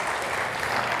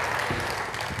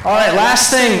All right,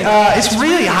 last thing. It's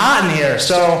really hot in here,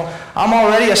 so I'm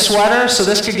already a sweater, so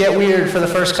this could get weird for the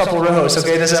first couple rows,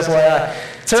 okay, just FYI.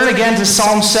 Turn again to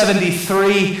Psalm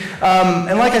 73,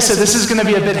 and like I said, this is going to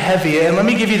be a bit heavy, and let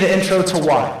me give you the intro to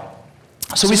why.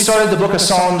 So we started the book of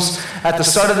Psalms at the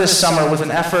start of this summer with an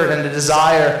effort and a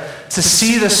desire to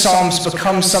see the Psalms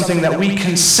become something that we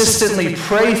consistently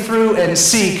pray through and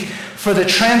seek for the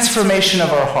transformation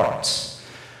of our hearts.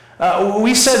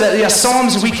 We said that,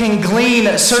 Psalms, we can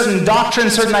glean certain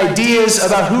doctrines, certain ideas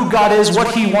about who God is,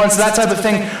 what he wants, that type of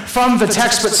thing from the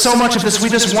text, but so much of this we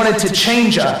just wanted to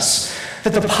change us.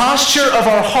 That the posture of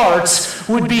our hearts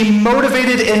would be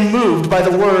motivated and moved by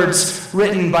the words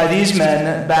written by these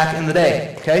men back in the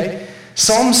day, okay?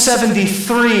 Psalm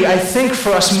 73, I think for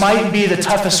us, might be the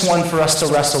toughest one for us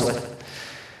to wrestle with.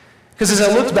 Because as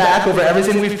I looked back over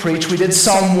everything we've preached, we did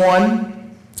Psalm 1,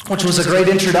 which was a great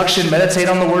introduction, meditate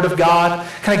on the Word of God,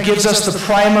 kind of gives us the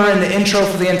primer and the intro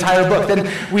for the entire book.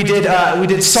 Then we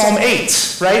did Psalm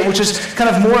 8, right, which is kind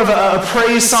of more of a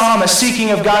praise psalm, a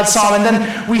seeking of God psalm. And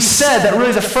then we said that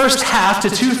really the first half to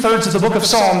 2/3 of the book of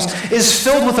Psalms is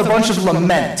filled with a bunch of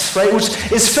lament, right, which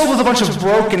is filled with a bunch of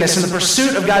brokenness in the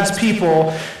pursuit of God's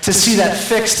people to see that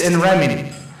fixed and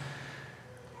remedied.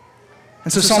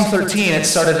 And so Psalm 13, it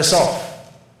started us off.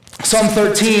 Psalm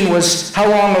 13 was, how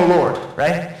long, O Lord,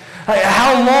 right?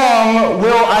 How long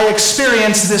will I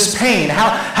experience this pain?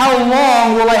 How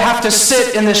long will I have to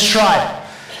sit in this trial?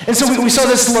 And so we saw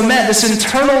this lament, this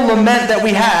internal lament that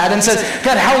we had, and said,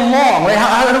 God, how long? Right?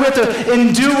 How do we have to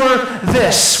endure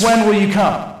this? When will you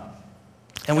come?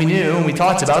 And we knew, and we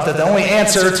talked about, that the only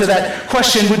answer to that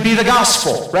question would be the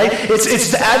gospel, right?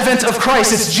 It's the advent of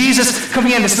Christ. It's Jesus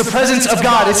coming in. It's the presence of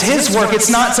God. It's his work. It's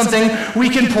not something we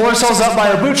can pull ourselves up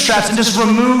by our bootstraps and just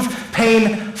remove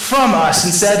pain from us.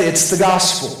 Instead, it's the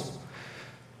gospel.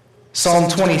 Psalm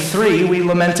 23, we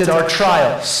lamented our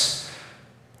trials,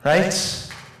 right?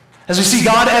 As we see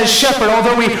God as shepherd,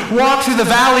 although we walk through the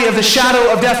valley of the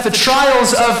shadow of death, the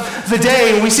trials of the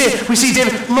day, we see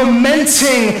David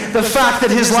lamenting the fact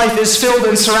that his life is filled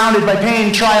and surrounded by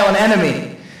pain, trial, and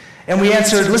enemy. And we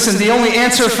answered, listen, the only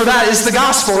answer for that is the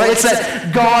gospel, right? It's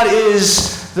that God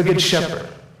is the good shepherd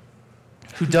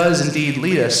who does indeed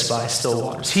lead us by still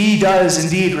waters. He does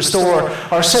indeed restore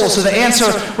our souls. So the answer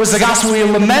was the gospel. We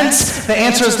lament, the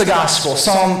answer is the gospel.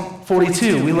 Psalm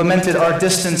 42, we lamented our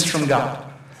distance from God.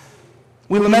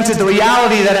 We lamented the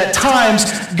reality that at times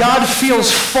God feels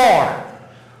far.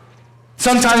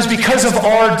 Sometimes because of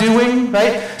our doing,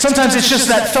 right? Sometimes it's just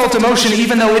that felt emotion,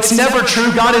 even though it's never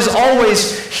true. God is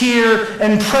always here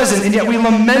and present. And yet we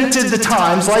lamented the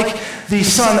times, like the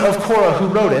son of Korah who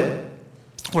wrote it,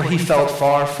 where he felt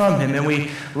far from him. And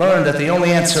we learned that the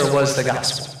only answer was the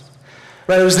gospel.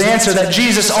 Right? It was the answer that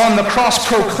Jesus on the cross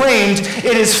proclaimed,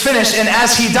 it is finished, and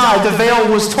as he died, the veil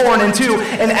was torn in two,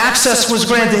 and access was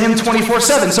granted to him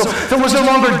 24/7. So there was no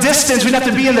longer distance. We didn't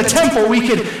have to be in the temple. We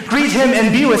could greet him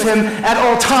and be with him at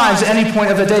all times, at any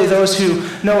point of the day, those who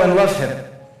know and love him.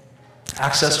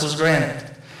 Access was granted.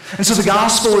 And so the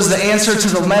gospel is the answer to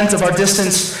the lament of our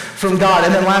distance from God.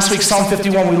 And then last week, Psalm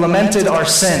 51, we lamented our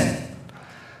sin.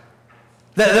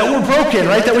 That we're broken,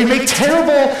 right? That we make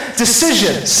terrible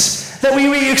decisions. That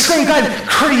we exclaim, God,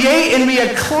 create in me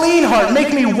a clean heart.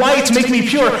 Make me white, make me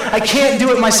pure. I can't do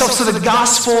it myself. So the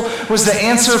gospel was the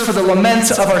answer for the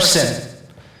lament of our sin.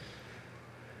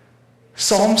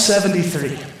 Psalm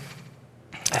 73,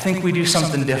 I think we do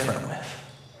something different with.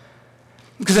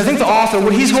 Because I think the author,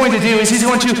 what he's going to do is he's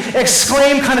going to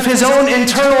exclaim kind of his own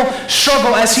internal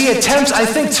struggle as he attempts, I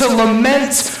think, to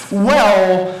lament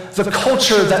well the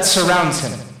culture that surrounds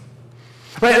him.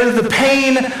 Right? The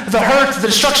pain, the hurt, the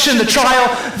destruction, the trial,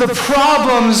 the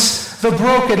problems, the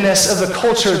brokenness of the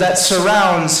culture that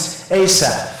surrounds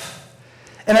Asaph.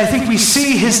 And I think we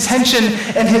see his tension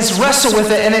and his wrestle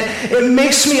with it, and it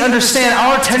makes me understand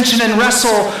our tension and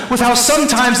wrestle with how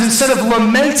sometimes instead of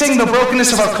lamenting the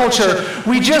brokenness of our culture,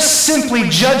 we just simply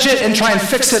judge it and try and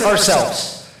fix it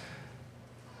ourselves.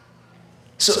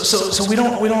 So we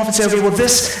don't often say, okay, well,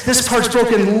 this part's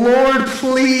broken. Lord,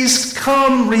 please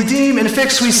come, redeem, and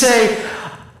fix. We say,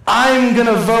 I'm going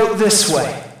to vote this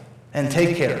way and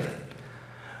take care of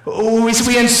it.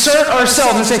 We insert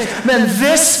ourselves and say, man,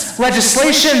 this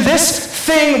legislation, this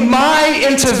thing, my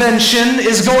intervention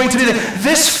is going to be,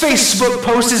 this Facebook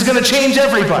post is going to change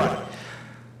everybody.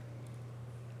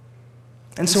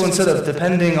 And so instead of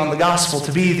depending on the gospel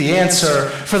to be the answer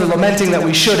for the lamenting that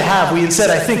we should have, we instead,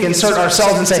 I think, insert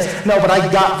ourselves and say, no, but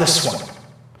I got this one.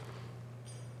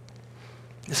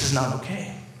 This is not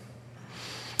okay.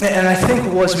 And I think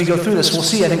as we go through this, we'll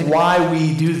see, I think, why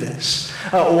we do this.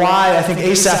 Why I think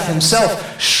Asaph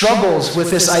himself struggles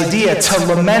with this idea to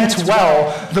lament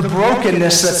well the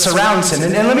brokenness that surrounds him.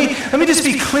 And let me just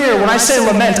be clear, when I say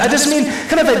lament, I just mean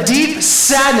kind of a deep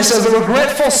sadness, a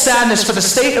regretful sadness for the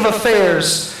state of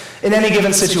affairs in any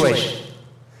given situation.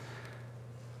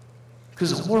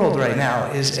 Because the world right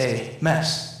now is a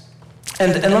mess.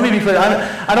 And let me be clear,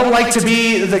 I don't like to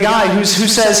be the guy who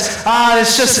says,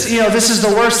 it's just, this is the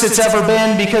worst it's ever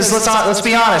been, because let's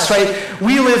be honest, right?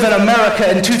 We live in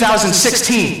America in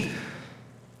 2016,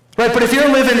 right? But if you're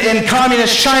living in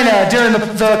communist China during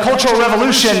the Cultural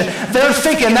Revolution, they're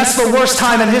thinking that's the worst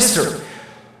time in history.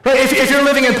 Right? If you're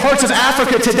living in parts of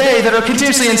Africa today that are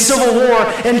continuously in civil war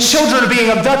and children are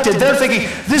being abducted, they're thinking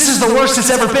this is the worst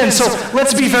it's ever been. So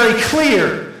let's be very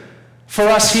clear. For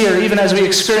us here, even as we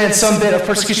experience some bit of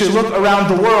persecution, we look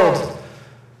around the world.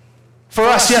 For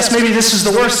us, yes, maybe this is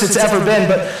the worst it's ever been,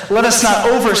 but let us not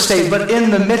overstate. But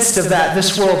in the midst of that,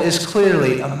 this world is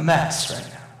clearly a mess right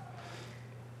now.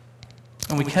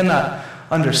 And we cannot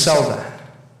undersell that.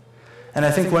 And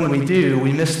I think when we do,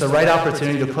 we miss the right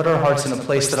opportunity to put our hearts in a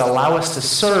place that allow us to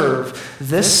serve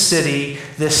this city,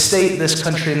 this state, this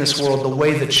country, and this world the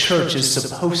way the church is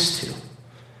supposed to.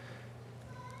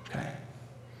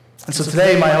 And so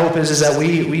today, my hope is that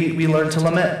we learn to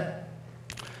lament.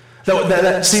 That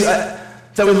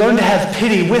we learn to have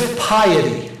pity with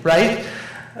piety, right?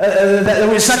 That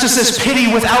it's not just this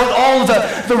pity without all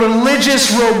the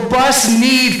religious, robust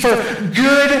need for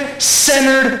good,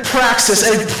 centered praxis,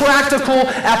 a practical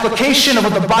application of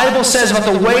what the Bible says about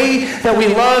the way that we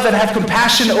love and have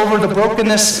compassion over the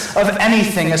brokenness of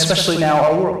anything, especially now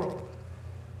our world.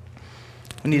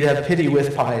 We need to have pity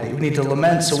with piety. We need to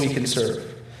lament so we can serve.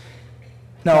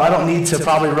 No, I don't need to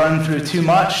probably run through too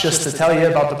much just to tell you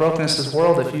about the brokenness of this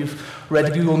world. If you've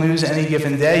read Google News any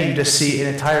given day, you just see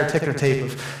an entire ticker tape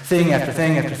of thing after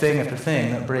thing after thing after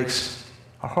thing that breaks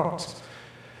our hearts.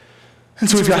 And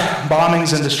so we've got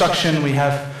bombings and destruction, we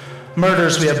have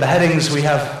murders, we have beheadings, we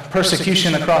have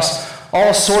persecution across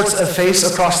all sorts of faiths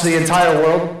across the entire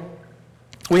world.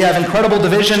 We have incredible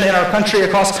division in our country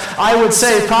across, I would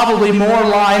say, probably more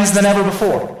lines than ever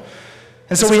before.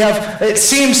 And so we have, it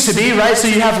seems to be, right? So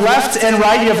you have left and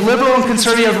right, you have liberal and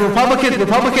conservative, you have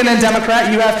Republican and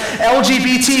Democrat, you have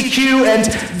LGBTQ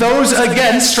and those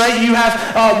against, right? You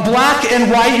have black and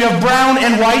white, you have brown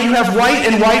and white, you have white,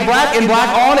 black,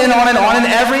 on and on and on. In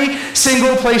every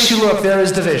single place you look, there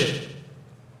is division.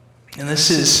 And this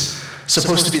is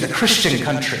supposed to be the Christian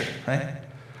country, right?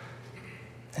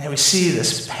 And we see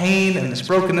this pain and this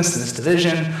brokenness and this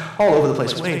division all over the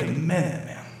place. Wait a minute,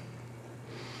 man.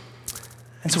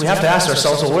 And so we have to ask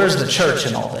ourselves, well, where's the church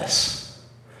in all this?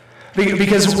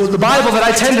 Because the Bible that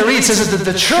I tend to read says that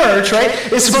the church, right,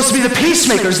 is supposed to be the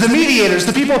peacemakers, the mediators,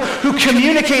 the people who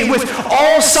communicate with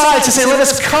all sides to say, let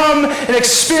us come and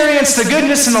experience the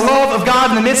goodness and the love of God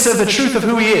in the midst of the truth of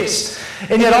who He is.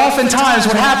 And yet oftentimes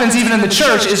what happens even in the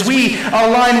church is we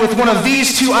align with one of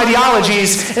these two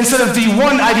ideologies instead of the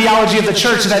one ideology of the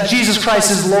church, that Jesus Christ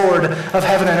is Lord of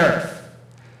heaven and earth.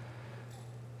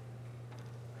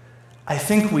 I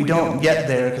think we don't get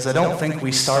there because I don't think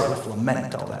we start with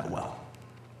lament all that well.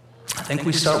 I think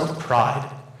we start with pride.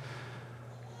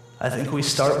 I think we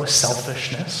start with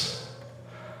selfishness.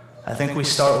 I think we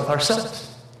start with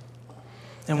ourselves.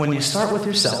 And when you start with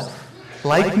yourself,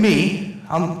 like me,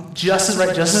 I'm just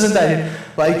as indicted,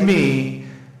 like me,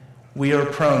 we are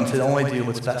prone to only do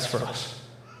what's best for us.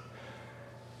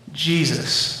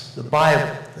 Jesus, the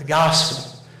Bible, the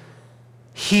gospel,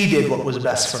 He did what was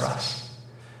best for us.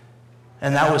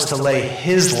 And that was to lay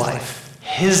His life,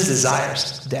 His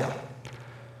desires down.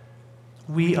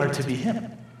 We are to be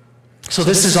Him. So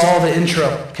this is all the intro,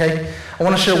 okay? I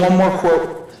want to share one more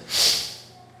quote.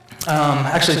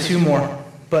 Actually, two more.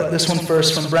 But this one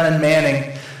first from Brennan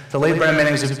Manning. The late Brennan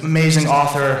Manning is an amazing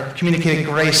author, communicating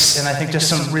grace in, I think, just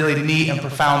some really neat and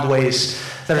profound ways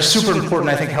that are super important,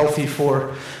 I think, healthy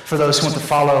for those who want to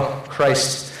follow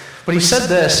Christ. But he said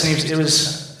this, and it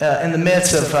was in the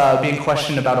midst of being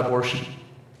questioned about abortion.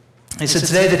 He said,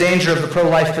 today the danger of the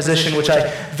pro-life position, which I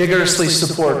vigorously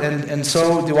support, and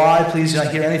so do I, please do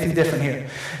not hear anything different here,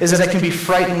 is that it can be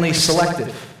frighteningly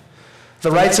selective.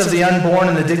 The rights of the unborn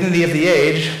and the dignity of the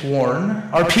aged, Warren,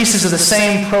 are pieces of the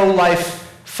same pro-life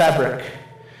fabric.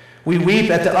 We weep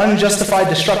at the unjustified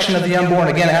destruction of the unborn,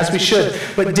 again, as we should.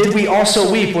 But did we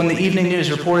also weep when the evening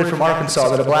news reported from Arkansas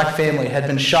that a black family had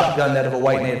been shotgunned out of a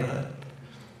white neighborhood?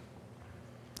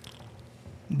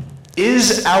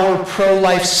 Is our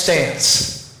pro-life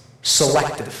stance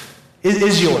selective?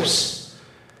 Is yours?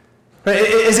 Right?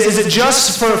 Is it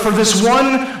just for this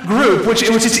one group, which is,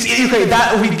 okay,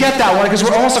 that we get that one because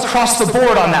we're almost across the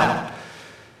board on that one.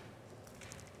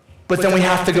 But then we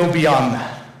have to go beyond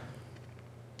that.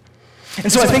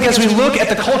 And so I think as we look at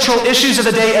the cultural issues of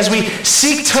the day, as we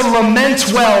seek to lament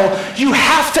well, you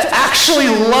have to actually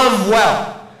love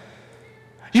well.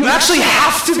 You actually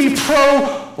have to be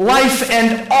pro-life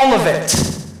and all of it.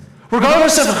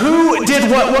 Regardless of who did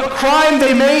what crime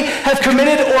they may have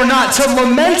committed or not. To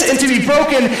lament and to be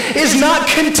broken is not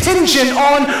contingent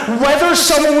on whether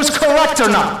someone was correct or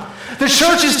not. The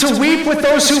church is to weep with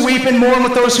those who weep and mourn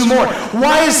with those who mourn.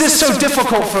 Why is this so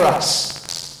difficult for us?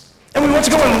 And we want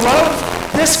to go and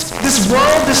love this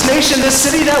world, this nation, this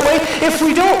city that way. If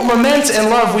we don't lament and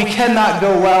love, we cannot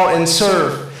go well and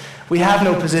serve. We have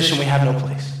no position, we have no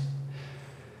place.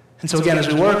 And so again, as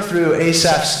we work through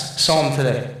Asaph's psalm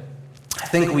today, I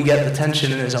think we get the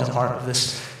tension in his own heart of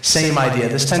this same idea,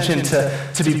 this tension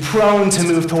to be prone to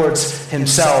move towards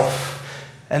himself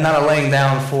and not a laying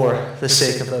down for the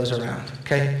sake of those around.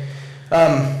 Okay?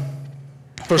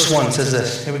 Verse 1 says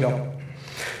this. Here we go.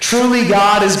 Truly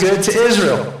God is good to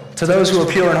Israel, to those who are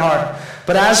pure in heart.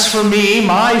 But as for me,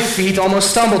 my feet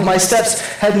almost stumbled. My steps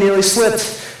had nearly slipped.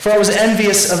 For I was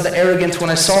envious of the arrogant when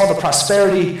I saw the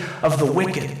prosperity of the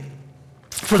wicked.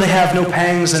 For they have no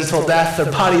pangs until death.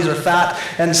 Their bodies are fat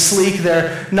and sleek.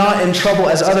 They're not in trouble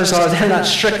as others are. They're not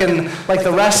stricken like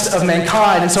the rest of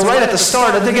mankind. And so right at the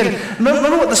start, again,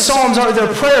 remember what the Psalms are.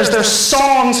 They're prayers. They're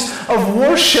songs of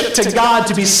worship to God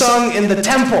to be sung in the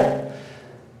temple.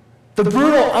 The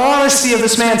brutal honesty of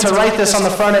this man to write this on the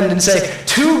front end and say,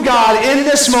 to God in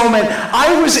this moment,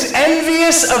 I was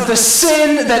envious of the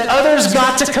sin that others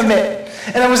got to commit.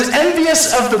 And I was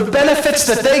envious of the benefits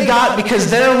that they got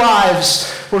because their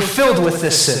lives were filled with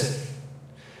this sin.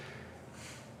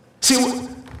 See,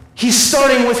 he's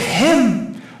starting with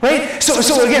him, right? So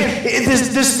again,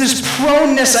 this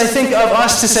proneness, I think, of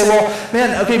us to say, well,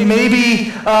 man, okay,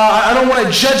 maybe I don't want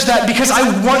to judge that because I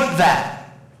want that.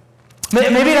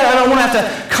 Maybe I don't want to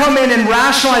have to come in and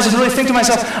rationalize and really think to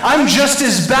myself, I'm just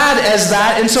as bad as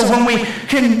that. And so when we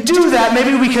can do that,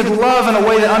 maybe we could love in a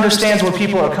way that understands where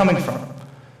people are coming from.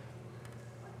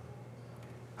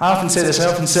 I often say this.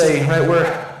 I often say, right,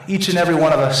 we're each and every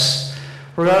one of us,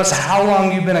 regardless of how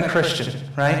long you've been a Christian,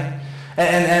 right?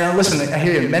 And listen, I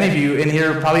hear you. Many of you in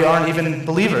here probably aren't even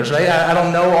believers, right? I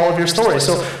don't know all of your stories.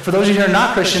 So for those of you who are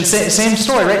not Christians, same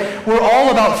story, right? We're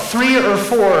all about 3 or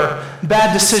 4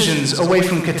 bad decisions away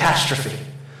from catastrophe.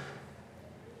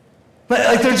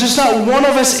 Like there's just not one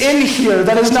of us in here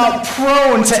that is not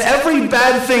prone to every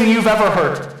bad thing you've ever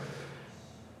heard.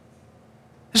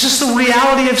 It's just the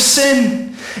reality of sin.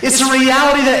 It's the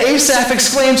reality that Asaph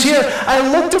exclaims here. I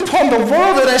looked upon the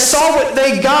world and I saw what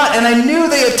they got, and I knew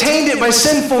they attained it by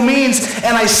sinful means,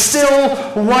 and I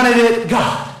still wanted it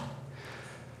God.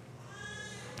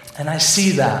 And I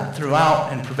see that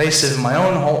throughout and pervasive in my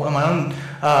own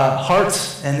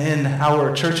heart and in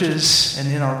our churches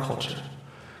and in our culture.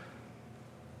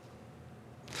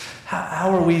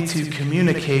 How are we to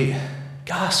communicate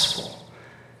gospel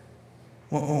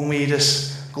when we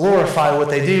just glorify what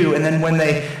they do, and then when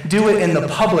they do it in the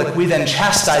public, we then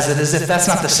chastise it as if that's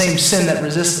not the same sin that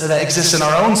exists in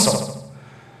our own soul?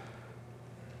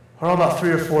 We're all about 3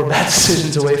 or 4 bad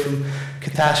decisions away from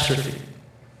catastrophe.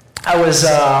 I was,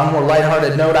 on a more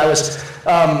lighthearted note, I was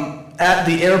at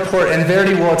the airport, and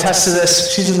Verity will attest to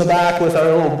this. She's in the back with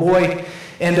our little boy,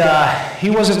 and he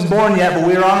wasn't born yet, but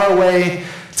we were on our way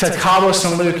to Cabo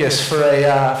San Lucas for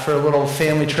a little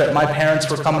family trip. My parents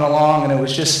were coming along, and it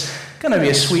was just going to be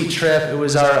a sweet trip. It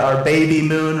was our baby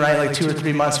Moon, right? Like 2 or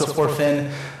 3 months before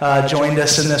Finn joined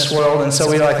us in this world. And so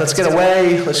we were like, let's get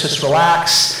away. Let's just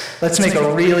relax. Let's make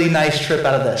a really nice trip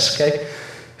out of this, okay?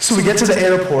 So we get to the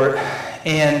airport,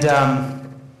 and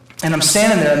I'm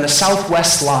standing there, and the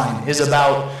Southwest line is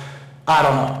about,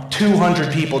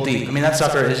 200 people deep. I mean, that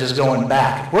sucker is just going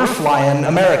back. We're flying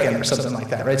American or something like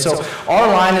that, right? So our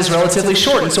line is relatively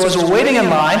short. And so as we're waiting in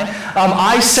line,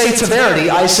 I say to Verity,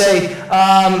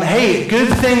 hey, good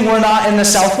thing we're not in the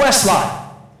Southwest line,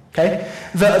 okay?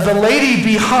 The lady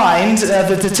behind,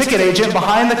 the ticket agent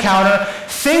behind the counter,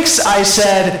 thinks I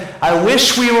said, I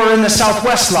wish we were in the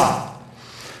Southwest line.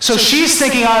 So she's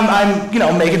thinking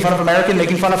I'm making fun of American,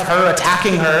 making fun of her,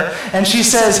 attacking her. And she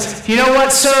says, you know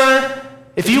what, sir?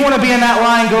 If you want to be in that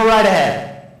line, go right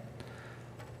ahead.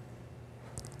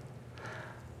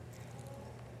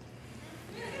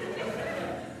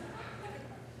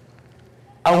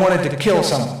 I wanted to kill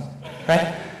someone,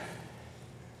 right?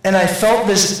 And I felt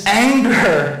this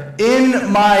anger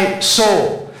in my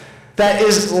soul that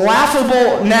is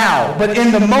laughable now, but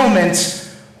in the moment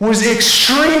was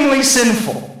extremely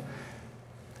sinful.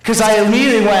 Because I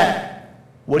immediately went,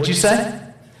 what'd you say?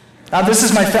 This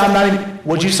is I'm not even,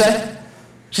 what'd you say?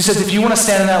 She said, if you want to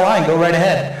stand in that line, go right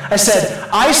ahead. I said,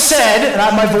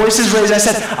 and my voice is raised, I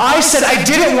said, I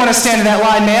didn't want to stand in that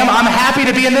line, ma'am. I'm happy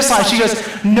to be in this line. She goes,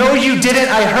 no, you didn't.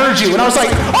 I heard you. And I was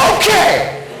like,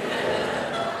 okay.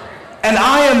 And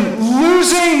I am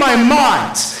losing my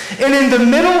mind. And in the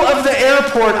middle of the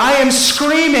airport, I am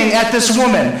screaming at this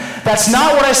woman. That's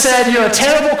not what I said. You're a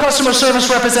terrible customer service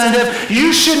representative.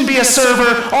 You shouldn't be a server.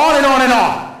 On and on and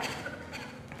on.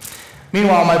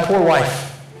 Meanwhile, my poor wife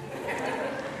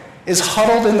is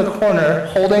huddled in the corner,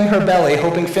 holding her belly,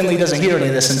 hoping Finley doesn't hear any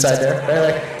of this inside there.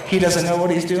 Right? Like, he doesn't know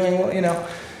what he's doing. Well, you know.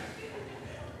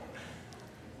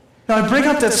 Now, I bring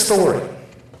up that story.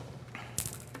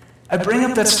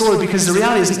 Because the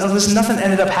reality is nothing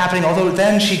ended up happening, although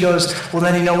then she goes, well,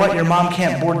 then you know what? Your mom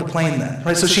can't board the plane then.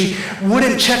 Right? So she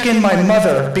wouldn't check in my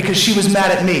mother because she was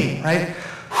mad at me. Right?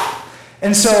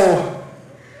 And so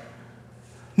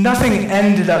nothing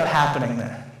ended up happening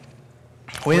there.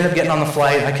 We ended up getting on the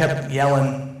flight. I kept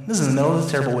yelling. This is in the middle of the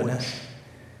terrible witness.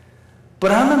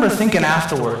 But I remember thinking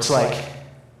afterwards, like,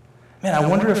 man, I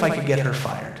wonder if I could get her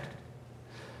fired.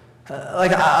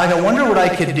 I wonder what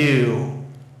I could do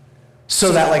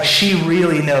so that, like, she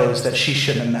really knows that she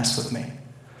shouldn't have messed with me.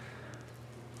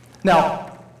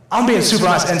 Now, I'm being super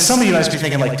honest, and some of you might be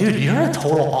thinking, like, dude, you're a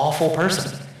total awful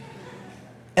person.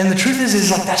 And the truth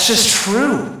is like, that's just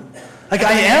true. Like,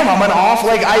 I am. I'm an awful,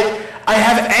 like, I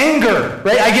have anger,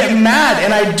 right? I get mad,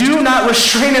 and I do not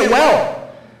restrain it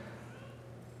well.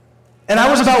 And I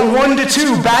was about 1 to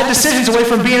 2 bad decisions away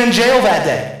from being in jail that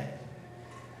day.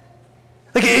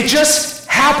 Like, it just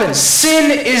happens. Sin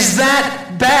is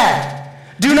that bad.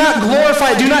 Do not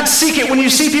glorify it. Do not seek it. When you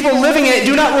see people living in it,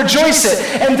 do not rejoice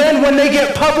it. And then when they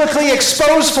get publicly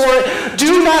exposed for it,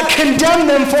 do not condemn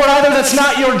them for it either. That's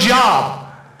not your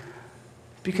job.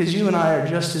 Because you and I are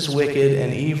just as wicked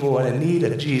and evil and in need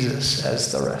of Jesus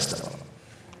as the rest of them.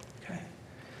 Okay?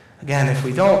 Again, if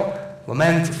we don't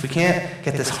lament, if we can't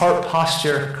get this heart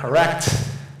posture correct,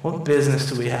 what business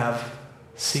do we have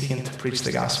seeking to preach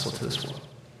the gospel to this world?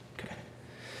 Okay.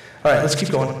 All right, let's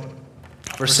keep going.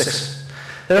 Verse 6.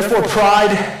 Therefore,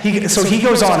 pride, he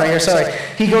goes on right here,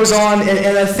 he goes on,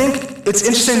 and I think it's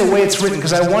interesting the way it's written,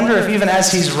 because I wonder if even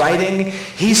as he's writing,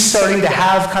 he's starting to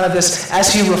have kind of this,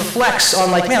 as he reflects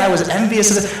on, like, man, I was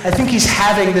envious of this. I think he's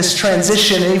having this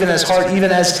transition, even in his heart,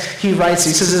 even as he writes.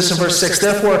 He says this in verse 6,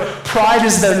 therefore, pride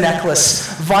is their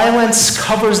necklace. Violence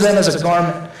covers them as a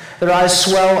garment. Their eyes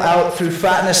swell out through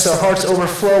fatness. Their hearts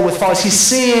overflow with follies. He's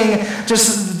seeing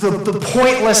just the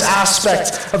pointless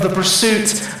aspect of the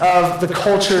pursuit of the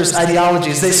culture's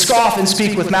ideologies. They scoff and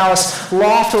speak with malice.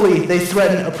 Loftily, they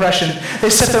threaten oppression.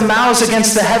 They set their mouths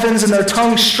against the heavens, and their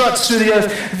tongue struts through the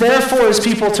earth. Therefore, his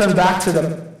people turn back to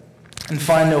them and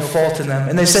find no fault in them.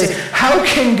 And they say, how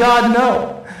can God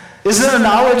know? Is there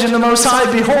knowledge in the Most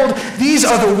High? Behold, these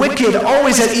are the wicked,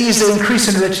 always at ease. They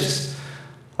increase in riches.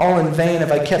 All in vain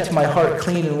have I kept my heart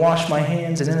clean and washed my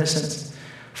hands in innocence.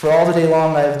 For all the day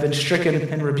long I have been stricken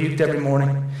and rebuked every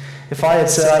morning. If I had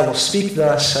said, I will speak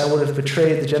thus, I would have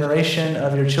betrayed the generation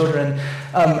of your children.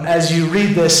 As you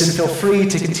read this, and feel free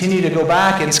to continue to go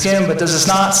back and skim, but does this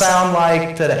not sound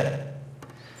like today?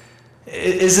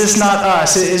 Is this not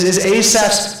us? Is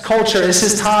Asaph's culture, is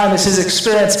his time, is his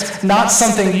experience not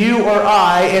something you or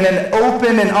I, in an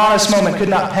open and honest moment, could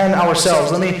not pen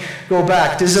ourselves? Let me go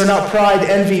back. Is there not pride,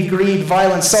 envy, greed,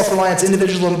 violence, self-reliance,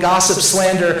 individualism, gossip,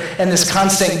 slander, and this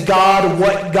constant God,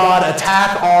 what God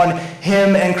attack on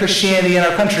him and Christianity in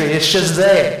our country? It's just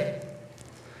there.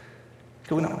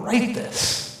 Could we not write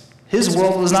this? His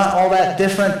world was not all that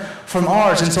different from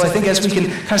ours. And so I think as we can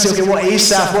kind of say, okay, well,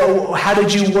 Asaph, how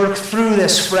did you work through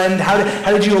this, friend? How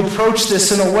did you approach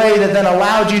this in a way that then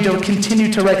allowed you to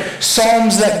continue to write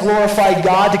psalms that glorify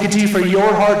God, to continue for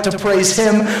your heart to praise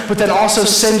him, but then also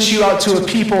sent you out to a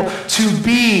people to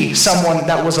be someone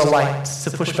that was a light,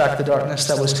 to push back the darkness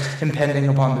that was impending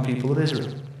upon the people of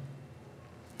Israel?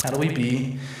 How do we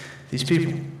be these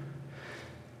people?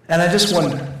 And I just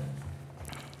wonder,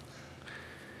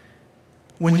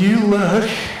 when you look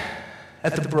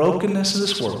at the brokenness of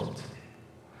this world,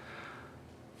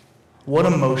 what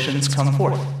emotions come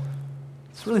forth?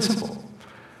 It's really simple.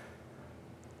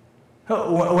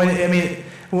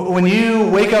 When you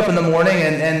wake up in the morning,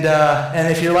 and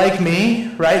if you're like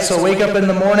me, right? So wake up in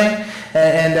the morning,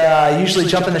 and usually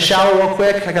jump in the shower real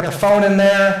quick. I got the phone in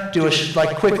there, do a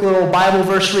quick little Bible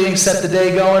verse reading, set the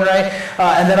day going, right?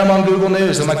 And then I'm on Google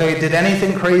News. I'm like, okay, did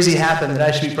anything crazy happen that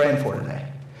I should be praying for today?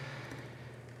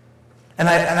 And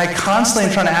I constantly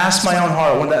am trying to ask my own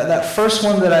heart, when that first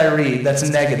one that I read that's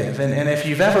negative, and if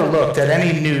you've ever looked at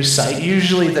any news site,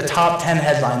 usually the top 10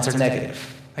 headlines are negative.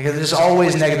 Like, there's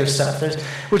always negative stuff,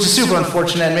 which is super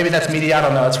unfortunate, and maybe that's media, I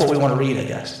don't know, that's what we want to read, I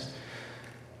guess.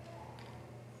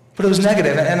 But it was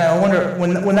negative, and I wonder,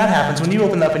 when that happens, when you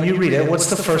open up and you read it, what's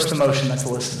the first emotion that's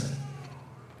elicited?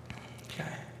 Okay.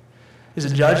 Is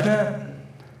it judgment?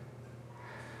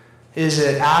 Is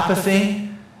it apathy?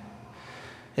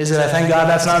 Is it, I thank God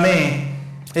that's not me?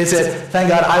 Is it, thank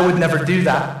God I would never do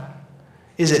that?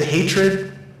 Is it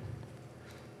hatred?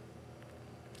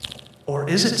 Or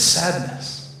is it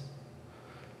sadness?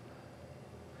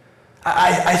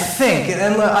 I think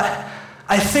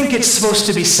it's supposed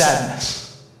to be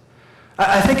sadness.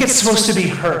 I think it's supposed to be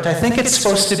hurt. I think it's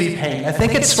supposed to be pain. I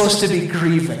think it's supposed to be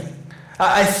grieving.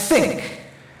 I think.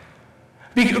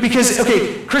 Because,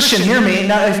 okay, Christian, hear me.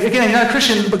 Now, again, you're not a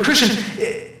Christian, but Christian,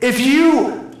 if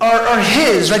you are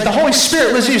his, right, the Holy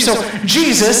Spirit lives in you. So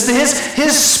Jesus,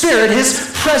 his Spirit,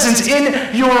 his presence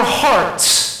in your heart.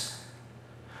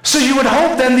 So you would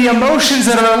hope then the emotions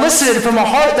that are elicited from a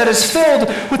heart that is filled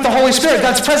with the Holy Spirit,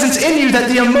 God's presence in you, that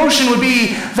the emotion would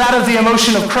be that of the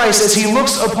emotion of Christ as he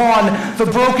looks upon the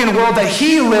broken world that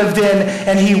he lived in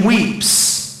and he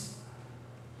weeps.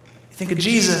 You think of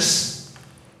Jesus.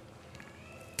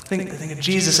 Think of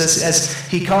Jesus as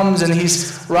he comes and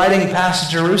he's riding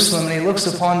past Jerusalem and he looks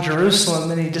upon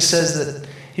Jerusalem and he just says that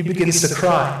he begins to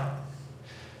cry.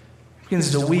 He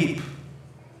begins to weep.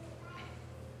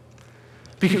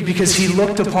 Because he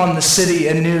looked upon the city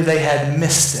and knew they had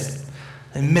missed it.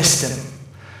 They missed him.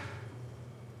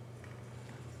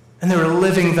 And they were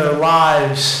living their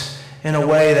lives in a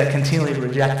way that continually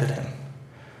rejected him.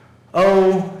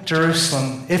 Oh,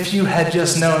 Jerusalem, if you had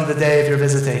just known the day of your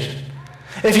visitation.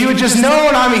 If you had just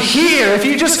known I'm here. If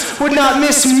you just would not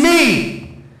miss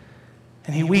me.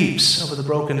 And he weeps over the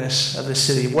brokenness of the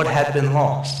city, what had been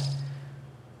lost.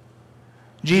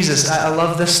 Jesus, I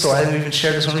love this story. I think we even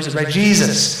shared this one recently, right?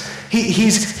 Jesus,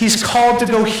 he's called to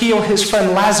go heal his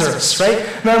friend Lazarus, right?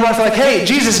 Remember Martha, like, hey,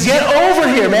 Jesus, get over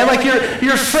here, man. Like,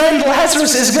 your friend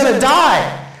Lazarus is going to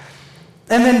die.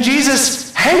 And then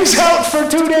Jesus hangs out for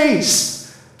 2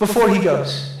 days before he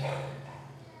goes.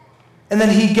 And then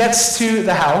he gets to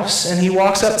the house, and he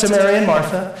walks up to Mary and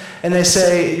Martha, and they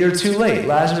say, you're too late.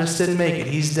 Lazarus didn't make it.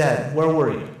 He's dead. Where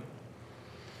were you?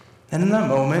 And in that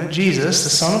moment, Jesus, the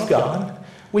Son of God,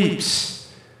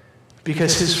 weeps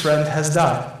because his friend has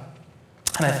died.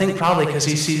 And I think probably because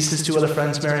he sees his two other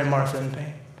friends, Mary and Martha, in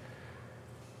pain.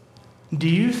 Do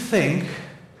you think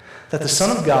that the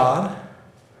Son of God,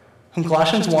 whom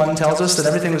Colossians 1 tells us that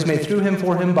everything was made through him,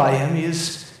 for him, by him,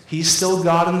 he's still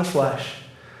God in the flesh,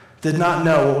 did not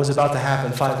know what was about to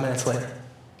happen 5 minutes later?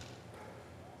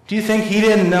 Do you think he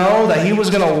didn't know that he was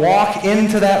going to walk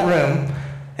into that room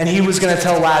and he was going to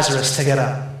tell Lazarus to get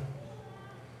up?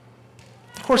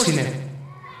 Of course he knew.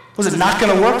 Was it not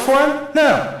going to work for him?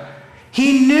 No.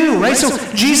 He knew, right? So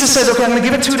Jesus says, okay, I'm going to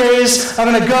give it 2 days. I'm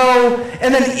going to go.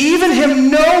 And then even him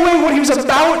knowing what he was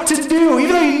about to do,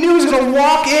 even though he knew he was going to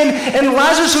walk in and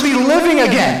Lazarus would be living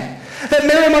again, that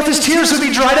Mary and Martha's tears would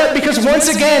be dried up because once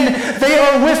again, they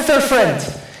are with their friend.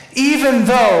 Even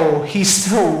though he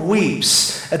still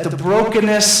weeps at the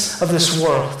brokenness of this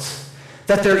world.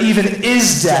 That there even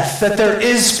is death, that there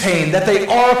is pain, that they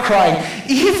are crying,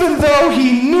 even though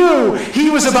he knew he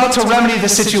was about to remedy the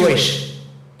situation.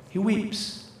 He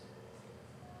weeps.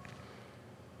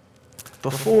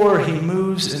 Before he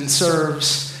moves and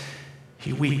serves,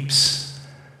 he weeps.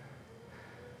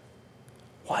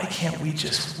 Why can't we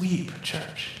just weep,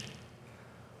 church?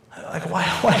 Like,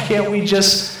 why can't we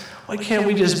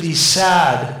just be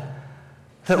sad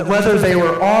that whether they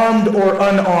were armed or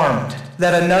unarmed,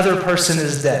 that another person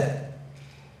is dead?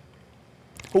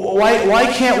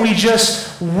 Why can't we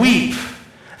just weep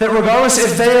that regardless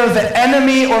if they are the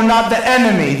enemy or not the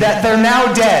enemy, that they're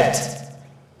now dead?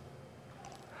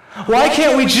 Why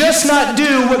can't we just not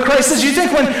do what Christ says? You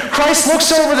think when Christ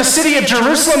looks over the city of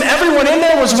Jerusalem, everyone in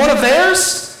there was one of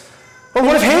theirs? Or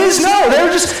one of his? No, they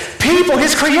were just people,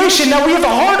 his creation. Now we have the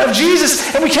heart of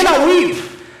Jesus and we cannot weep.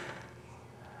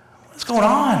 What's going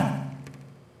on?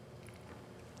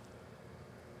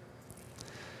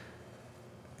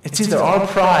 It's either our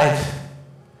pride,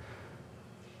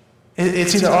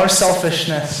 it's either our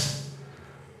selfishness,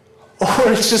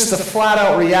 or it's just the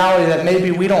flat-out reality that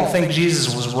maybe we don't think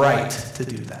Jesus was right to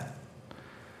do that.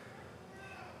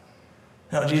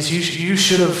 No, Jesus, you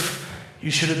should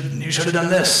have done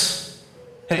this.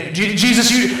 Hey,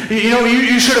 Jesus,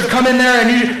 you should have come in there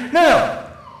and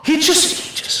He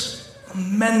just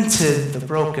lamented the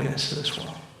brokenness of this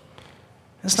world.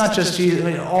 It's not just Jesus.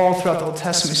 I mean, all throughout the Old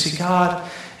Testament, we see God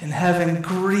in heaven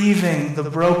grieving the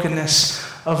brokenness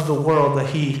of the world that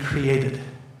he created.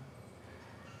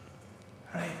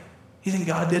 Right? You think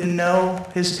God didn't know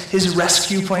his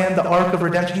rescue plan, the ark of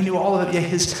redemption? He knew all of it, yet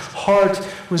his heart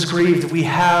was grieved. We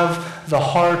have the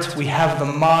heart, we have the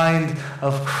mind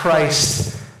of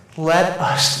Christ. Let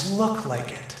us look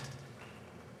like it.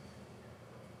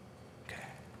 Okay.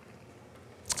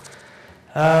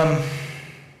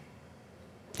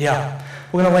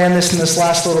 We're going to land this in this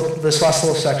last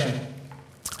little section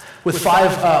with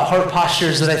 5 heart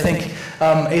postures that I think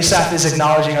Asaph is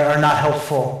acknowledging are not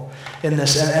helpful in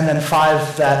this, and then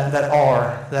 5 that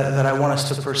I want us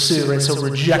to pursue. Right, so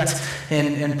reject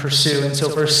and pursue. And so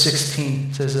verse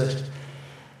 16 says this: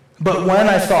 "But when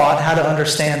I thought how to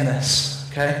understand this,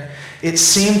 it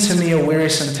seemed to me a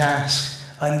wearisome task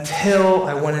until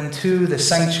I went into the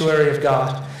sanctuary of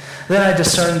God. Then I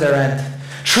discerned their end.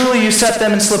 Truly you set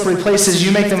them in slippery places.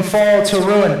 You make them fall to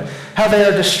ruin. How they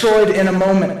are destroyed in a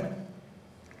moment.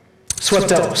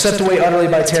 Swept away utterly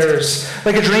by terrors.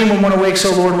 Like a dream when one awakes,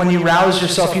 O Lord, when you rouse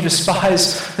yourself, you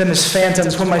despise them as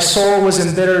phantoms. When my soul was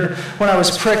embittered, when I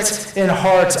was pricked in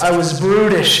heart, I was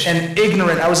brutish and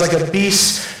ignorant. I was like a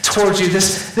beast towards you."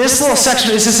 This little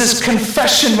section is this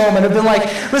confession moment of being like,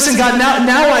 listen, God,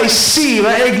 now I see,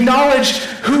 right? I acknowledge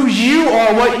who you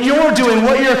are, what you're doing,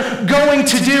 what you're going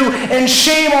to do, and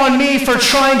shame on me for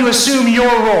trying to assume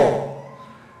your role.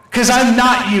 Because I'm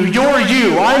not you. You're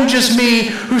you. I'm just me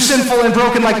who's sinful and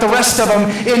broken like the rest of them,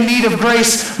 in need of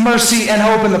grace, mercy, and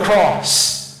hope in the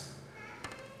cross.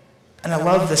 And I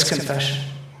love this confession.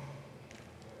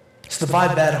 It's the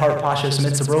 5 bad heart postures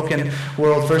amidst a broken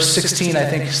world. Verse 16, I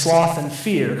think, sloth and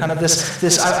fear. Kind of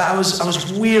this I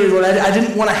was weary, Lord. I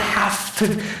didn't want to have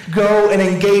to go and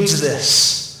engage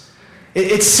this.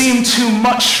 It seemed too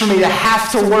much for me to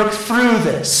have to work through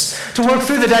this, to work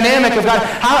through the dynamic of God.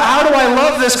 How do I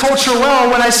love this culture well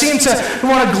when I seem to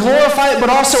want to glorify it but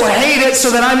also hate it so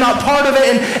that I'm not part of it?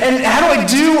 And how do I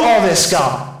do all this,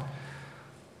 God?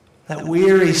 That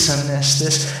wearisomeness,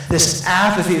 this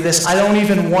apathy, this I don't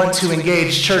even want to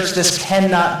engage. Church, this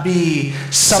cannot be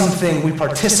something we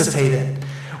participate in.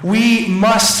 We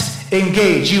must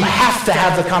engage. You have to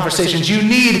have the conversations. You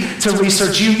need to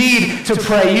research. You need to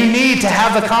pray. You need to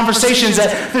have the conversations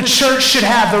that the church should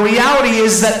have. The reality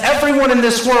is that everyone in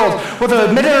this world, whether they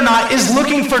admit it or not, is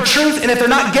looking for truth, and if they're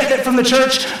not getting it from the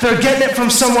church, they're getting it from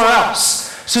somewhere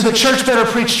else. So the church better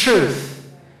preach truth.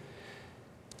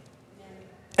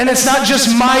 And it's not just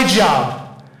my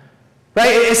job,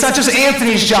 right? It's not just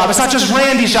Anthony's job. It's not just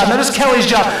Randy's job. Not just Kelly's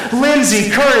job.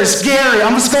 Lindsay, Curtis, Gary.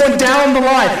 I'm just going down the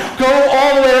line. Go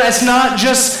all the way around. It's not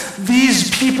just these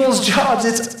people's jobs.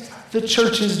 It's the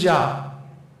church's job.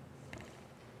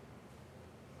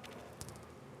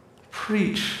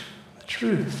 Preach the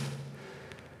truth.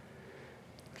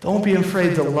 Don't be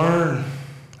afraid to learn.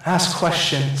 Ask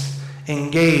questions.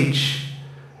 Engage.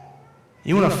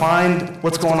 You want to find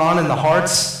what's going on in the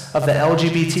hearts of the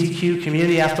LGBTQ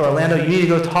community after Orlando? You need to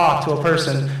go talk to a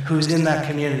person who's in that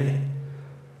community.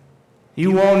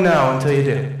 You won't know until you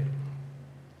do.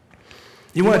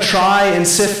 You want to try and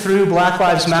sift through Black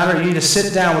Lives Matter? You need to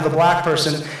sit down with a black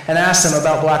person and ask them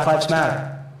about Black Lives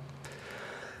Matter.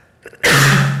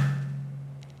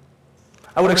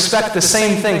 I would expect the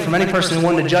same thing from any person who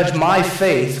wanted to judge my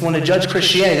faith, wanted to judge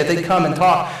Christianity, that they'd come and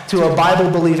talk to a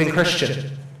Bible-believing Christian.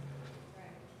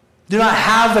 Do not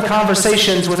have the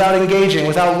conversations without engaging,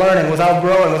 without learning, without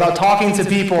growing, without talking to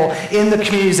people in the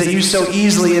communities that you so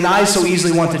easily and I so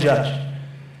easily want to judge.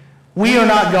 We are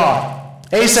not God.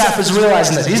 Asaph is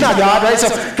realizing this. He's not God, right? So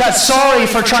God, sorry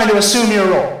for trying to assume your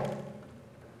role.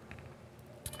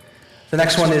 The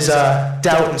next one is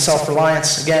doubt and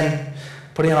self-reliance. Again,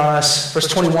 putting it on us. Verse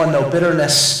 21, no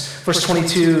bitterness. Verse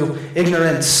 22,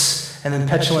 ignorance, and then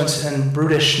petulance and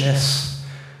brutishness.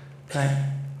 Right?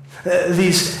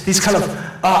 These kind of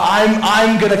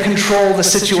I'm going to control the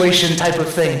situation type of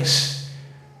things.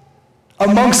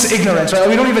 Amongst ignorance, right?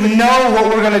 We don't even know what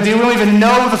we're going to do. We don't even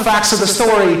know the facts of the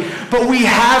story. But we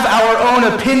have our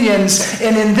own opinions.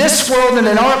 And in this world and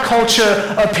in our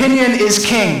culture, opinion is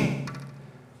king.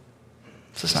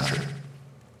 So it's not true.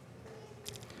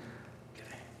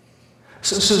 Okay.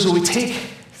 So we take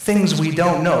things we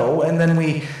don't know and then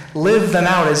we live them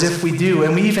out as if we do.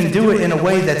 And we even do it in a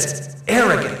way that's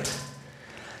arrogant.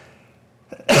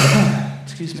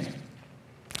 Excuse me.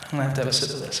 I'm going to have a sip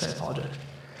of this. I apologize.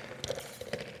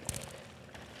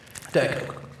 Diet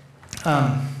Coke.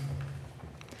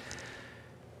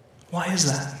 Why is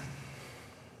that?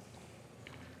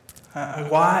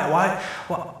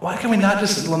 Why can we not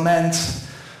just lament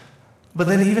But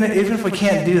then even if we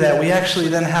can't do that, we actually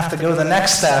then have to go the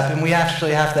next step, and we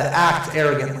actually have to act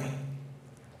arrogantly.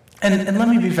 And let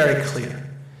me be very clear.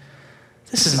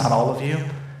 This is not all of you.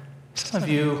 Some of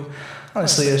you,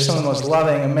 honestly, are some of the most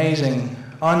loving, amazing,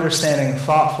 understanding,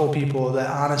 thoughtful people that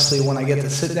honestly, when I get to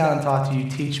sit down and talk to you,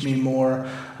 teach me more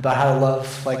about how to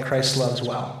love like Christ loves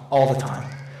well, all the time.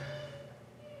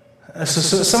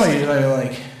 So some of you are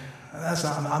like,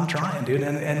 I'm trying, dude.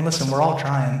 And listen, we're all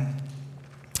trying.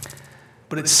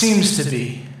 But it seems to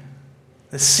be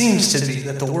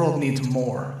that the world needs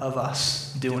more of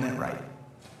us doing it right.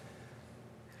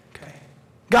 Okay.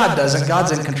 God doesn't.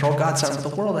 God's in control. God's sovereign. But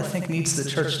the world, I think, needs the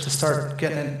church to start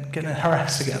getting her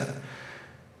ass together.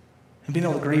 And being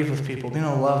able to grieve with people, being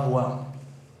able to love well.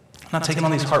 Not taking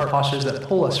on these heart postures that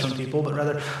pull us from people, but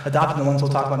rather adopting the ones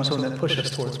we'll talk about in a second that push us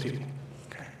towards people.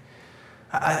 Okay.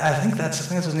 I think that's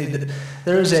what's needed.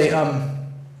 There's a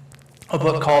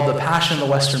book called The Passion of the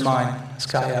Western Mind.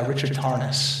 This guy, Richard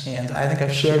Tarnas. And I think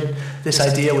I've shared this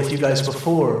idea with you guys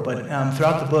before, but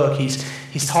throughout the book,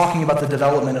 he's talking about the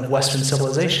development of Western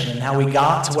civilization and how we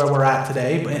got to where we're at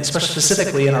today, especially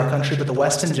specifically in our country, but the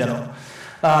West in general.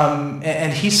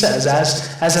 And he says,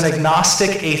 as an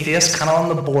agnostic atheist, kind of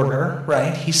on the border,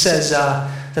 right, he says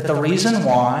that the reason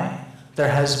why there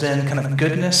has been kind of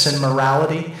goodness and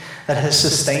morality that has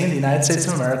sustained the United States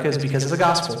of America is because of the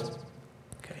gospel.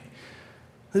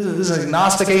 This is an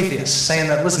agnostic atheist saying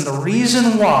that, listen, the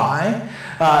reason why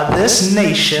this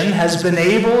nation has been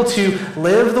able to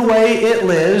live the way it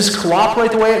lives,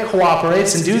 cooperate the way it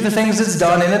cooperates, and do the things it's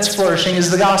done in its flourishing is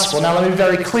the gospel. Now, let me be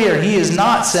very clear. He is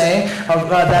not saying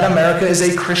that America is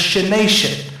a Christian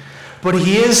nation. But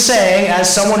he is saying,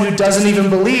 as someone who doesn't even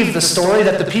believe the story,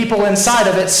 that the people inside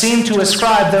of it seem to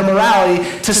ascribe their morality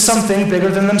to something bigger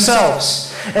than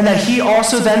themselves. And that he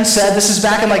also then said, this is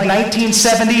back in like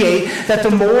 1978, that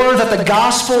the more that the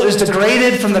gospel is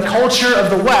degraded from the culture of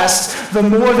the West, the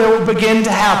more there will begin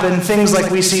to happen things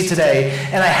like we see today.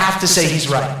 And I have to say he's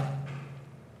right.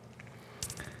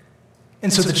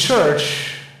 And so the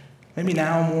church, maybe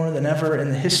now more than ever in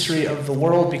the history of the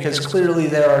world, because clearly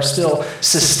there are still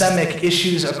systemic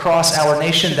issues across our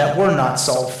nation that were not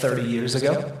solved 30 years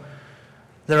ago.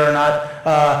 There are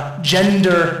not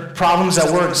gender problems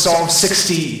that weren't solved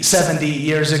 60, 70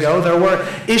 years ago. There were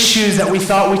issues that we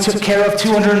thought we took care of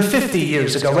 250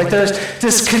 years ago. Right? There's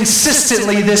this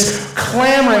consistently this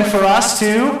clamoring for us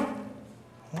to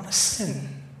want to sin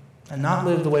and not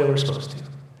live the way we're supposed to.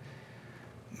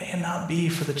 May it not be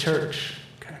for the church.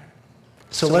 Okay.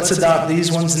 So let's adopt these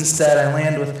ones instead. I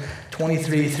land with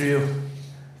 23 through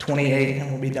 28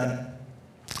 and we'll be done.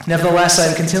 Nevertheless, I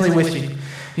am continually with you.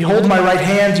 You hold my right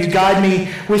hand, you guide me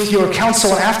with your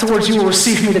counsel, and afterwards you will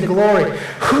receive me to glory.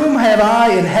 Whom have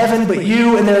I in heaven but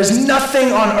you, and there is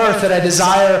nothing on earth that I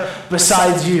desire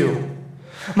besides you.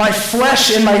 My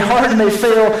flesh and my heart may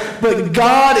fail, but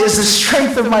God is the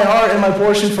strength of my heart and my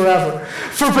portion forever.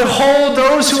 For behold,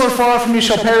 those who are far from you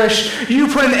shall perish. You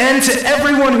put an end to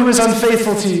everyone who is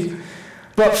unfaithful to you.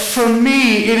 But for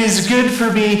me, it is good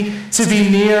for me to be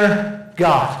near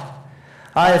God.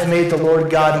 I have made the Lord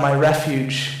God my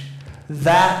refuge,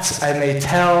 that I may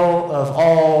tell of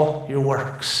all your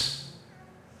works,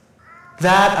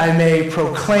 that I may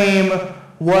proclaim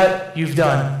what you've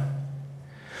done.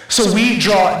 So we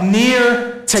draw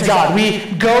near to God. We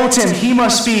go to him. He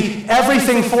must be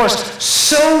everything for us,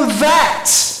 so that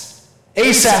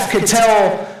Asaph could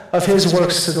tell of his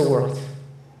works to the world.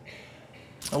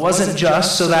 It wasn't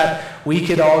just so that we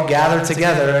could all gather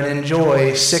together and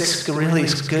enjoy 6 really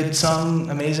good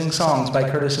amazing songs by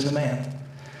Curtis and the Man.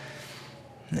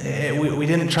 We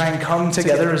didn't try and come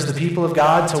together as the people of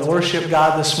God to worship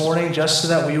God this morning just so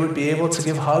that we would be able to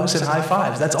give hugs and high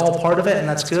fives. That's all part of it, and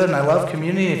that's good, and I love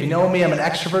community. If you know me, I'm an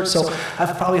extrovert, so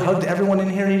I've probably hugged everyone in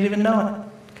here and you didn't even know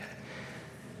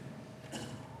it. Okay.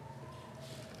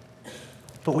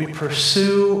 But we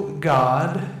pursue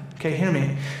God. Okay, hear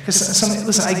me. Because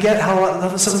listen, I get how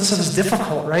some of this stuff is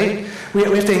difficult, right? We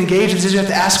have to engage in this. We have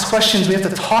to ask questions. We have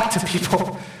to talk to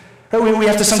people. Right? We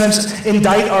have to sometimes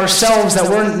indict ourselves that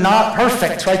we're not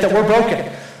perfect, right? That we're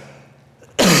broken.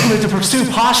 We have to pursue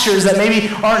postures that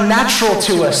maybe aren't natural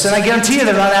to us. And I guarantee you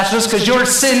they're not natural because your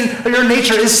sin or your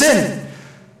nature is sin.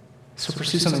 So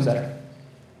pursue something better.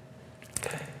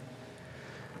 Okay.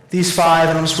 These 5,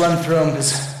 and I'll just run through them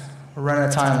because we're running out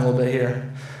of time a little bit here.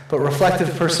 But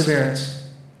reflective perseverance.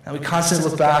 And we constantly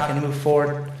look back and move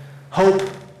forward. Hope.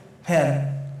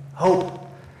 Man, hope.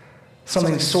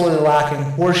 Something sorely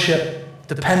lacking. Worship,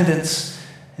 dependence,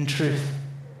 and truth.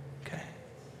 Okay.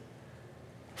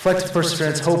 Reflective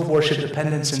perseverance, hope, worship,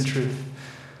 dependence, and truth.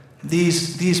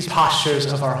 These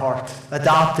postures of our heart,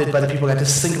 adopted by the people of God.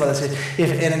 Just think about this.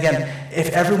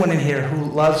 If everyone in here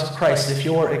who loves Christ, if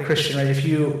you're a Christian, right, if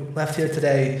you left here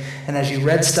today, and as you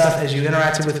read stuff, as you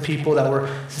interacted with people that were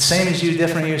the same as you,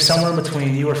 different as you, somewhere in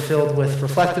between, you were filled with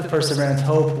reflective perseverance,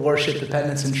 hope, worship,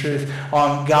 dependence, and truth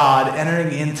on God,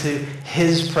 entering into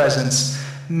his presence,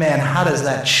 man, how does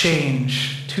that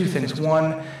change two things?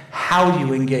 One, how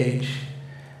you engage,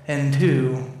 and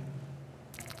two,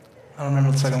 I don't remember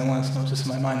what the second one was. It was just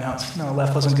in my mind now. No,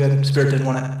 left wasn't good. Spirit didn't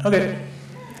want it. Okay.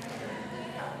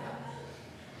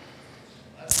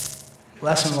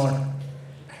 Lesson, Lord.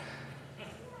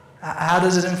 How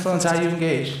does it influence how you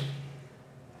engage?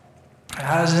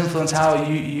 How does it influence how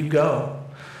you go?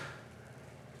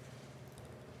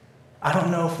 I don't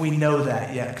know if we know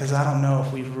that yet, because I don't know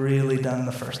if we've really done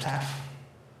the first half.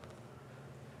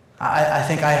 I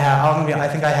think I have. I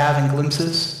think I have in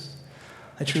glimpses.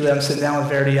 I'm sitting down with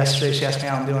Verity yesterday. She asked me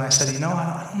how I'm doing. I said,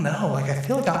 I don't know. Like, I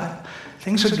feel like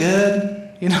things are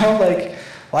good. Like,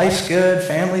 life's good,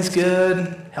 family's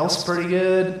good, health's pretty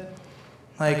good.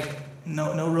 Like,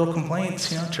 no real complaints.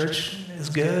 Church is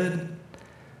good.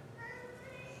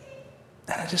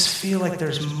 And I just feel like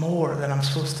there's more that I'm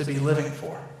supposed to be living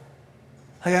for.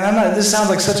 Like, this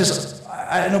sounds like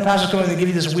I know Pastor's going to give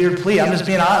you this weird plea. I'm just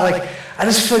being honest. Like, I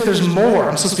just feel like there's more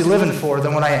I'm supposed to be living for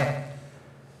than what I am.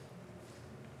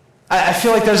 I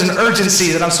feel like there's an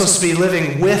urgency that I'm supposed to be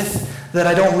living with that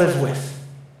I don't live with.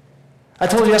 I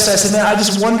told you yesterday, I said, man, I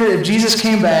just wonder if Jesus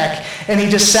came back and he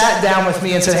just sat down with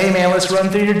me and said, hey, man, let's run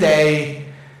through your day.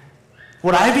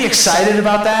 Would I be excited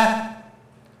about that?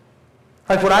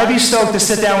 Like, would I be stoked to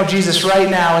sit down with Jesus right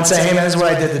now and say, hey, man, this is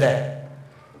what I did today?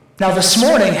 Now, this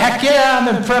morning, heck yeah, I've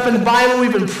been prepping the Bible,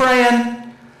 we've been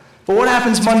praying. But what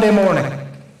happens Monday morning?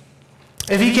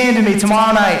 If he came to me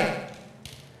tomorrow night,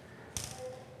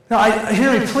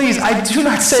 hear me, please. I do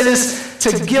not say this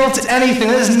to guilt anything.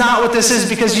 That is not what this is,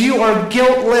 because you are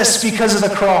guiltless because of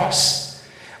the cross.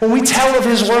 When we tell of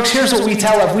his works, here's what we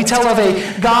tell of. We tell of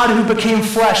a God who became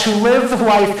flesh, who lived the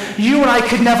life you and I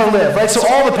could never live, right? So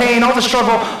all the pain, all the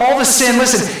struggle, all the sin,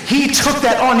 listen, he took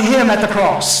that on him at the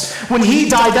cross. When he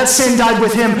died, that sin died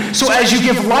with him. So as you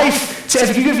give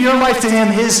if you give your life to him,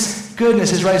 his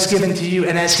goodness, his rights given to you,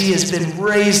 and as he has been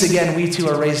raised again, we too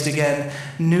are raised again,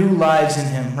 new lives in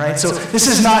him, right? So this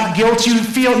is not guilt. You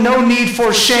feel no need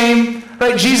for shame,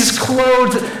 right? Jesus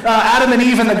clothed Adam and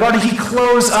Eve in the garden. He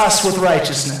clothes us with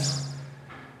righteousness.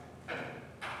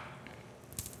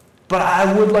 But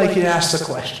I would like you to ask the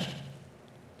question.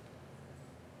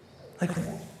 Like,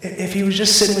 if he was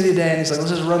just sitting with you today and he's like,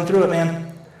 let's just run through it,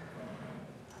 man.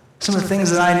 Some of the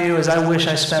things that I knew is I wish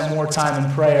I spent more time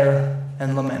in prayer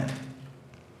and lament.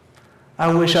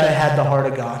 I wish I had the heart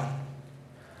of God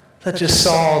that just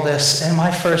saw all this, and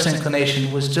my first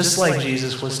inclination was just like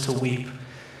Jesus was to weep.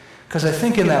 Because I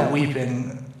think in that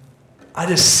weeping, I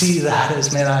just see that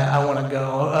as, man, I want to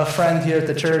go. A friend here at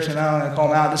the church, and I'm going to call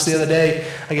him out, just the other day,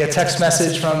 I get a text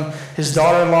message from his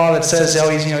daughter-in-law that says,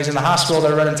 he's in the hospital,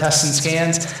 they're running tests and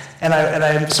scans, and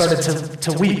I started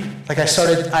to weep. Like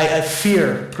I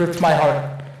fear gripped my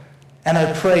heart, and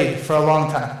I prayed for a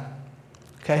long time.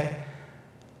 Okay?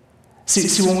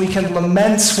 See, when we can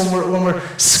lament, when we're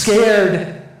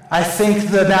scared, I think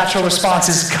the natural response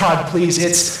is, God, please,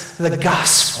 it's the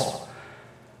gospel.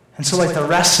 And so like the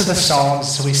rest of the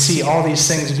Psalms, we see all these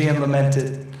things being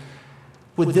lamented.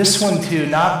 Would this one too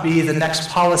not be the next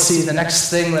policy, the next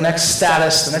thing, the next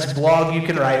status, the next blog you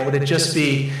can write? Would it just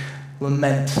be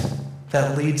lament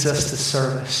that leads us to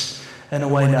service in a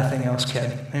way nothing else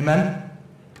can? Amen?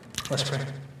 Let's pray.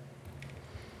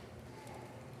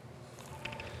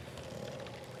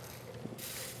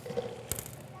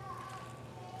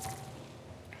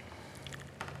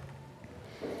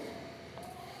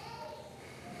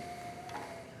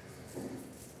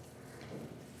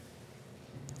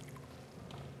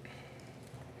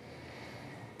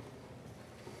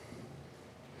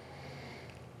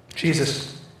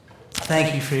 Jesus,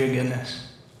 thank you for your goodness.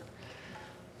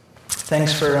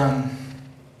 Thanks for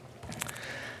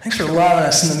loving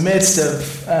us in the midst of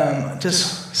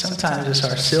sometimes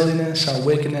our silliness, our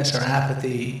wickedness, our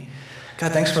apathy.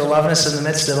 God, thanks for loving us in the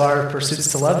midst of our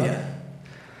pursuits to love you.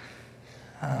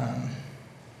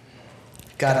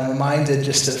 God, I'm reminded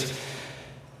just of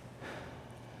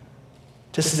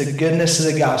the goodness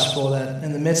of the gospel, that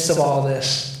in the midst of all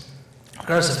this,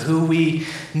 regardless of who we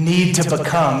need to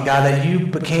become, God, that you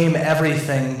became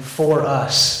everything for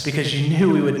us because you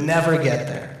knew we would never get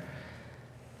there.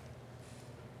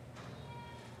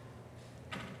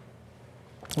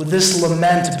 Would this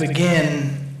lament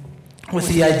begin with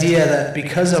the idea that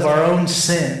because of our own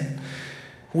sin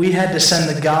we had to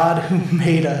send the God who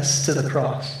made us to the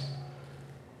cross.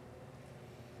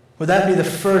 Would that be the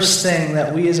first thing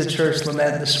that we as a church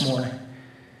lament this morning?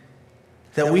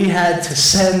 That we had to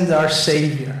send our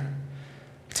Savior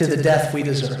to the death we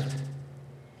deserved.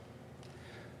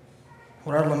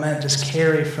 Would our lament just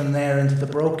carry from there into the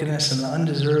brokenness and the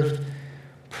undeserved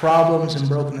problems and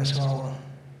brokenness of our world?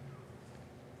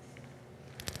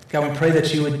 God, we pray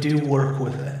that you would do work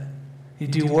with it. You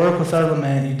do work with our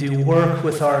lament. You do work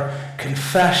with our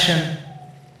confession.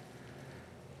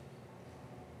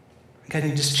 God,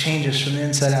 you just change us from the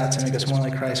inside out to make us more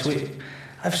like Christ.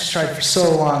 I've just tried for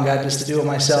so long, God, just to do it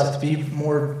myself, to be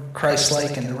more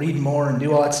Christ-like and to read more and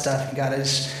do all that stuff. And God, I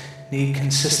just need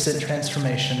consistent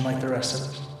transformation like the rest of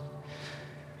us.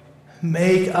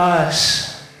 Make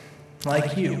us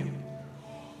like you,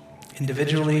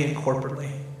 individually and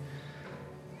corporately.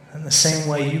 In the same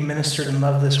way you ministered and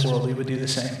loved this world, we would do the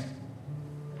same.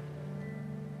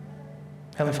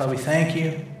 Heavenly Father, we thank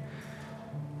you.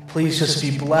 Please just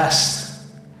be blessed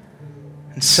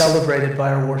and celebrated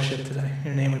by our worship today. In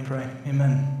your name we pray.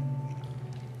 Amen.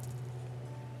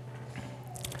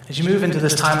 As you move into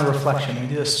this time of reflection, we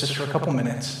do this just for a couple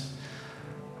minutes.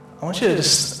 I want you to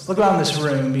just look around this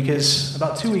room, because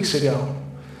about 2 weeks ago,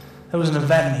 there was an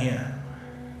event in here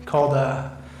called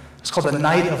the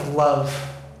Night of Love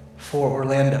for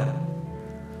Orlando.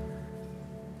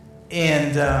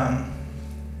 And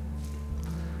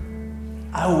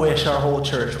I wish our whole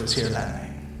church was here that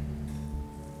night.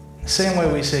 The same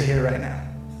way we sit here right now.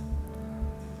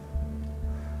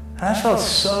 And I felt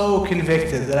so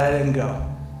convicted that I didn't go.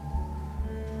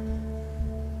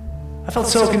 I felt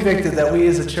so convicted that we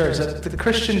as a church, that the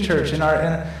Christian church and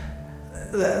I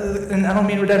don't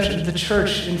mean Redemption, the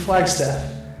church in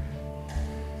Flagstaff,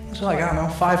 there's like,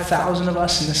 5,000 of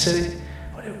us in the city.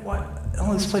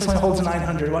 This place only holds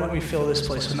 900. Why don't we fill this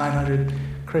place with 900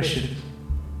 Christians?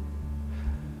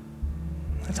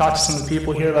 I talked to some of the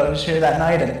people here that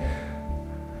night, and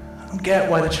I don't get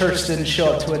why the church didn't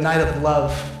show up to a night of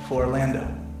love for Orlando.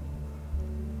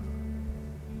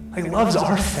 Like, love's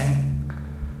our thing.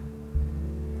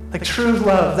 Like, true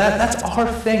love, that's our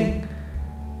thing.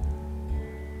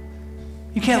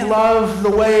 You can't love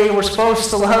the way we're supposed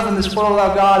to love in this world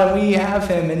without God, and we have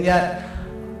him, and yet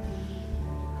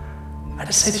I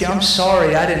just say to you, I'm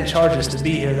sorry I didn't charge us to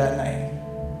be here that night.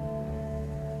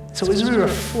 So as we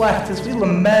reflect, as we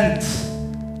lament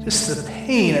just the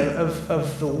pain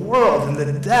of the world and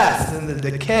the death and the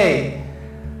decay,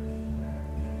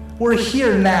 we're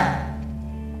here now.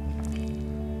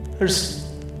 There's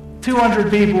 200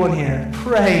 people in here.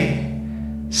 Pray.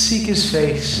 Seek his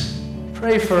face.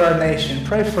 Pray for our nation.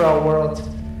 Pray for our world.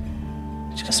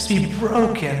 Just be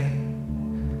broken.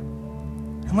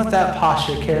 And let that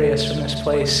posture carry us from this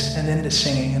place and into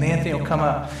singing. And Anthony will come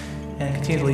up and continue to lead.